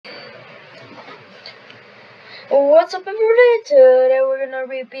What's up, everybody? Today we're gonna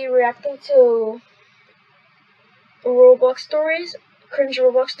be reacting to Roblox stories, cringe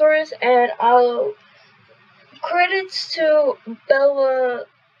Roblox stories, and I'll credits to Bella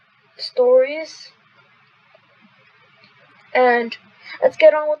Stories. And let's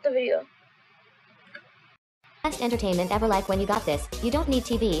get on with the video. Best entertainment ever. Like when you got this. You don't need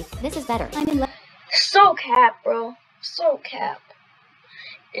TV. This is better. I'm in love. So cap, bro. So cap.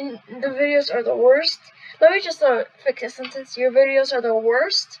 And the videos are the worst. Let me just fix a sentence. Your videos are the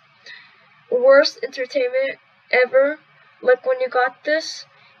worst. Worst entertainment ever. Like when you got this.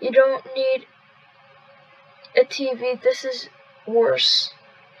 You don't need a TV. This is worse.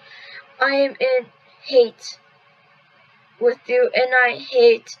 I am in hate with you, and I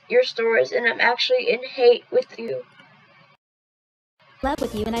hate your stories, and I'm actually in hate with you. Love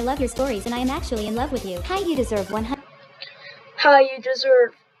with you, and I love your stories, and I am actually in love with you. Hi, you deserve 100. Hi, you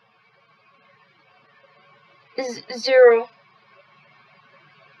deserve 0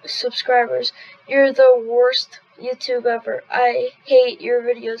 subscribers. You're the worst YouTube ever. I hate your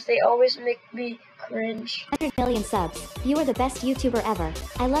videos. They always make me cringe. 100 million subs. You are the best YouTuber ever.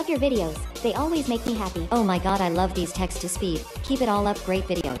 I love your videos. They always make me happy. Oh my god, I love these text to speed. Keep it all up. Great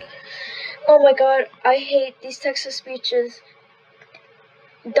video. Oh my god, I hate these text-to-speeches.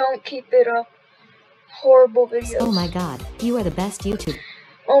 Don't keep it up. Horrible videos. Oh my god, you are the best YouTuber.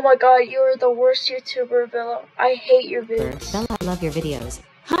 Oh my god, you're the worst YouTuber, Bella. I hate your videos. Bella, I love your videos.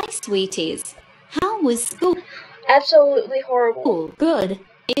 Hi, sweeties. How was school? Absolutely horrible. Oh, good.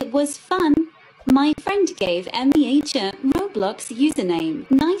 It was fun. My friend gave MEH a Roblox username.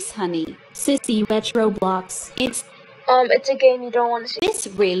 Nice, honey. Sissy Retro Roblox. It's It's a game you don't want to see. this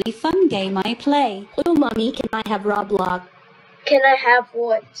really fun game I play. Oh, mommy, can I have Roblox? Can I have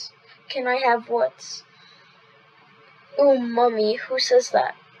what? Can I have what? Ooh, mommy, who says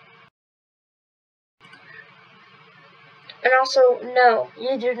that? And also, no,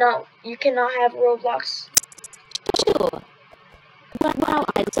 you cannot have Roblox. Sure. Wow,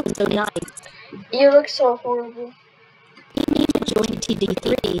 I'm so nice. You look so horrible. You need to join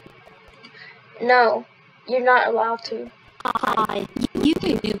TD3. No, you're not allowed to. Hi, you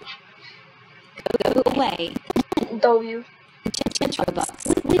go away. W.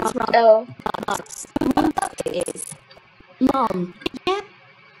 Robux. What's L. Robux? Robux is. Mom. Yeah.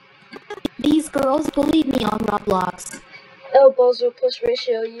 These girls bullied me on Roblox. L bozo plus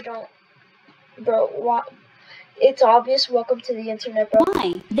ratio, you don't. Bro, what? It's obvious. Welcome to the internet, bro.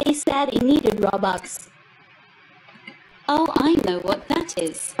 Why? They said it needed Robux. Oh, I know what that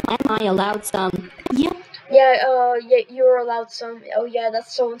is. Am I allowed some? Yep. Yeah, you're allowed some. Oh yeah,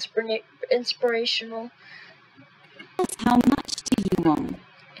 that's so inspirational. How much do you want?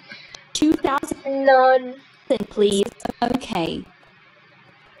 2,000, None. please. Okay.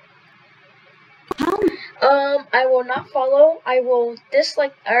 How I will not follow. I will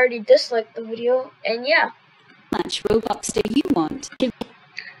dislike. I already disliked the video, and yeah, much Robux do you want? Give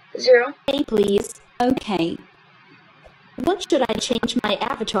 0. me, please. Okay. What should I change my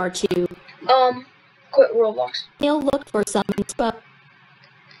avatar to? Quit Roblox. I'll look for some info.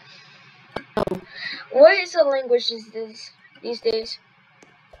 Oh, What is the language these days?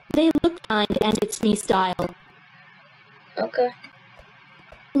 they look kind and it's me style. Okay.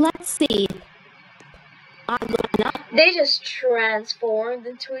 Let's see. I look not They just transformed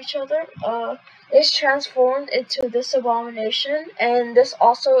into each other. They just transformed into this abomination, and this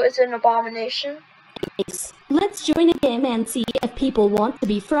also is an abomination. nice. Let's join a game and see if people want to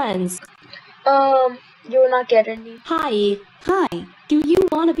be friends. You will not get any. Hi. Do you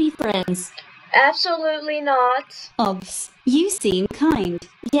want to be friends? Absolutely not. Obs. You seem kind.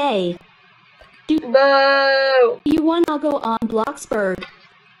 Yay. Boo! You wanna go on Bloxburg?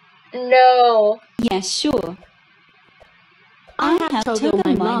 No. Yes, sure. I have told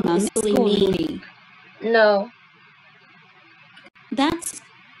my mom is calling me. No. That's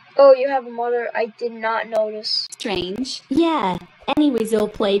Oh, you have a mother. I did not notice. strange. Yeah. Anyways, I'll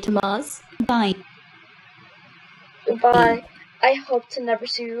play tomorrow. Bye. Goodbye. I hope to never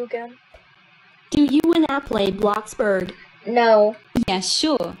see you again. Do you wanna play Bloxburg? No. Yes,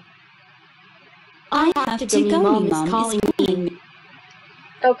 sure. I have to go. Mom is calling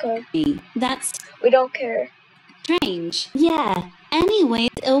Okay. me. That's We don't care. strange. Yeah. Anyways,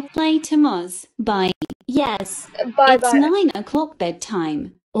 I'll play tomorrow. Bye. Yes. Bye It's bye. 9 o'clock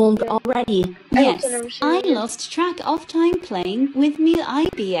bedtime. Already. I hope Yes. to never see you I again. lost track of time playing with me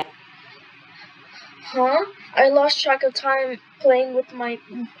IBF. Huh? I lost track of time playing with my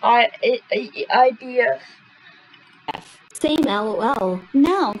IBF. Same LOL.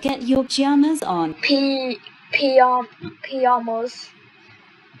 Now get your pajamas on. Pyjamas.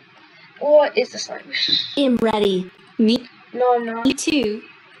 What is this language? I'm ready. Me No, I'm not. too.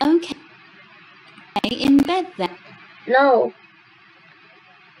 Okay. In bed then. No.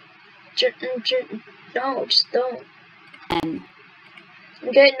 No, just don't.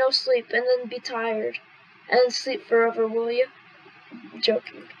 Get no sleep and then be tired. And then sleep forever, will you? I'm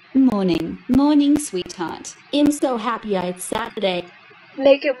joking. Morning, sweetheart. I'm so happy it's Saturday.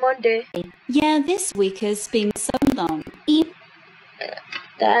 Make it Monday. Yeah, this week has been so long.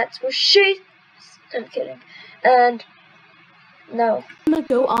 That's what she... I'm kidding. And... No. I'm gonna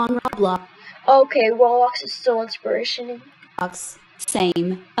go on Roblox. Okay, Roblox is still inspirational.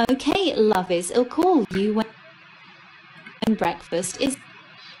 Same. Okay, lovies, I'll call you when breakfast is...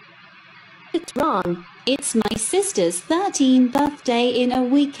 It's wrong. It's my sister's 13th birthday in a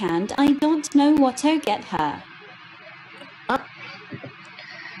weekend. I don't know what to get her.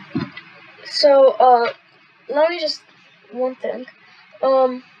 So, let me just... One thing.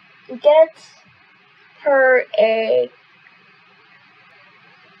 Get her a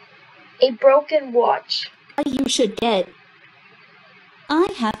broken watch. You should get. I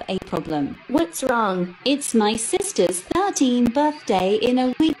have a problem. What's wrong? It's my sister's 13th birthday in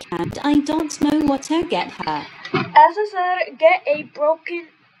a weekend. I don't know what to get her. As I said, get a broken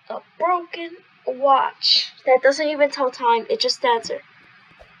watch. That doesn't even tell time, it just stands there.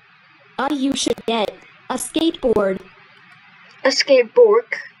 You should get a skateboard. A skateboard.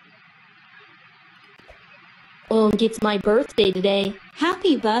 It's my birthday today.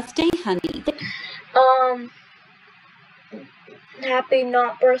 Happy birthday, honey. Happy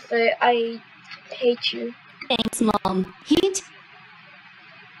not birthday. I hate you. Thanks, Mom. He'd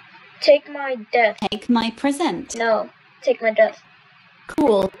Take my death. take my present. No, take my death.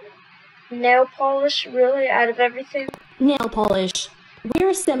 Cool. Nail polish, really, out of everything? Nail polish.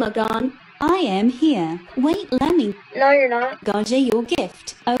 Where's Emma gone? I am here. Wait, let me... No, you're not. Gotcha, your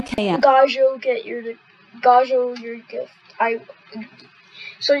gift. Okay, Gajo, get your gift.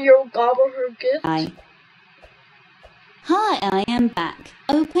 So you'll gobble her gift? Hi, I am back.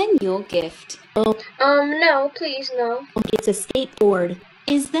 Open your gift. No, please, no. It's a skateboard.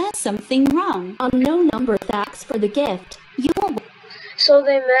 Is there something wrong? No number thanks for the gift. You're So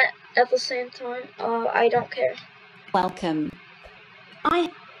they met at the same time? I don't care. welcome. I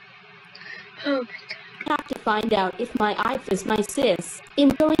Oh my have to find out if my wife is my sis. I'm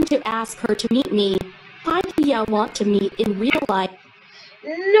going to ask her to meet me. Hi, do you want to meet in real life?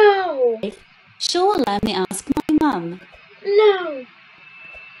 god. No! Sure, let me ask my mum. No!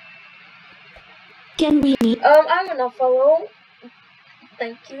 Can we meet I'm gonna follow.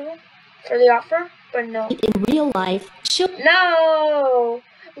 Thank you for the offer, but no. in real life? Sure, No!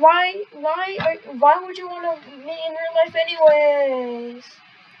 Why would you want to meet in real life anyways?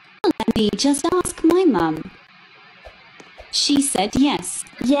 let me just ask my mum. She said yes.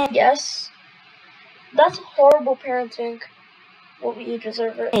 Yeah. Yes. That's horrible parenting. Well, you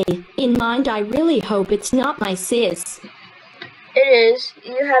deserve it. Hey, in mind, I really hope it's not my sis. It is.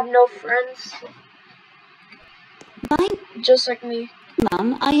 You have no friends. Bye, Just like me.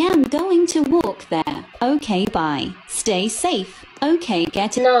 Mum. I am going to walk there. Okay, bye. Stay safe. Okay,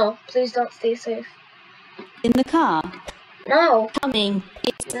 get No, please don't stay safe. in the car. No. Coming.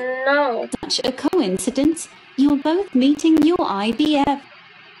 It's No. such a coincidence. You're both meeting your IBF.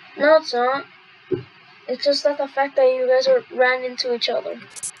 No, it's not. It's just that the fact that you guys ran into each other.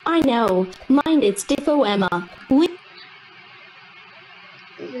 I know. Mind it's Diffo Emma. We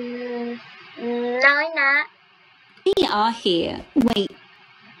No, I'm not. are here. Wait.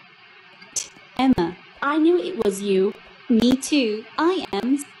 Emma. I knew it was you. Me too. I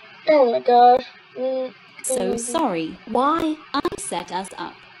am Oh my god. so sorry. Why? I set us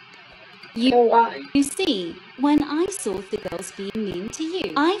up. Why? You see, when I saw the girls being mean to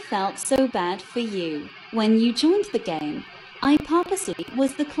you, I felt so bad for you. When you joined the game, I purposely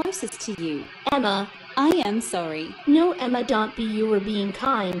was the closest to you. Emma. I am sorry. No, Emma, don't be. You were being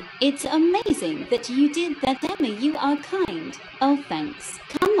kind. It's amazing that you did that, Emma. You are kind. Oh, thanks.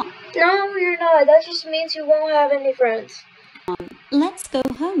 Come on. No, you're not. That just means you won't have any friends. Let's go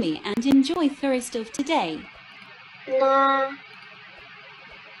homie and enjoy the rest of today. Nah.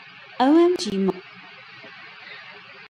 OMG, Mom.